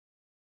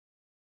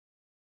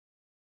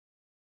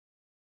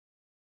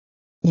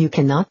You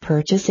cannot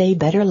purchase a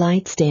better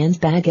light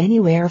stand bag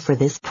anywhere for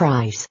this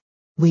price.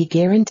 We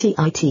guarantee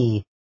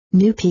it.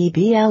 New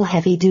PBL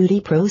Heavy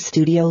Duty Pro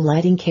Studio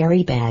Lighting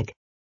Carry Bag.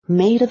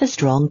 Made of a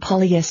strong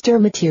polyester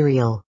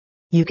material.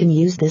 You can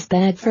use this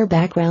bag for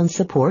background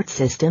support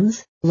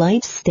systems,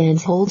 light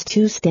stands, holds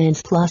 2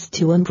 stands plus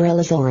 2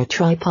 umbrellas or a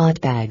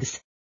tripod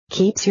bags.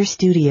 Keeps your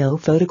studio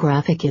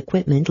photographic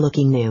equipment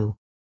looking new.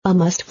 A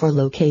must for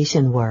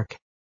location work.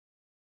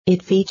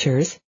 It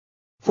features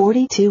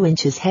 42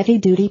 inches Heavy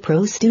Duty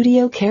Pro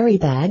Studio Carry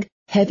Bag,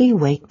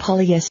 heavyweight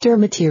polyester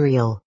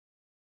material.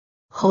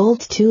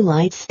 Holds 2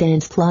 light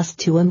stands plus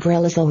 2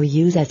 umbrellas or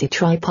use as a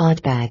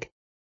tripod bag.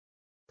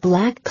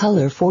 Black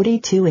color,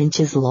 42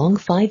 inches long,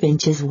 5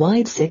 inches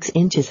wide, 6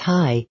 inches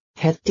high,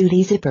 Heavt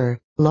duty zipper,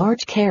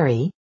 large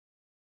carry,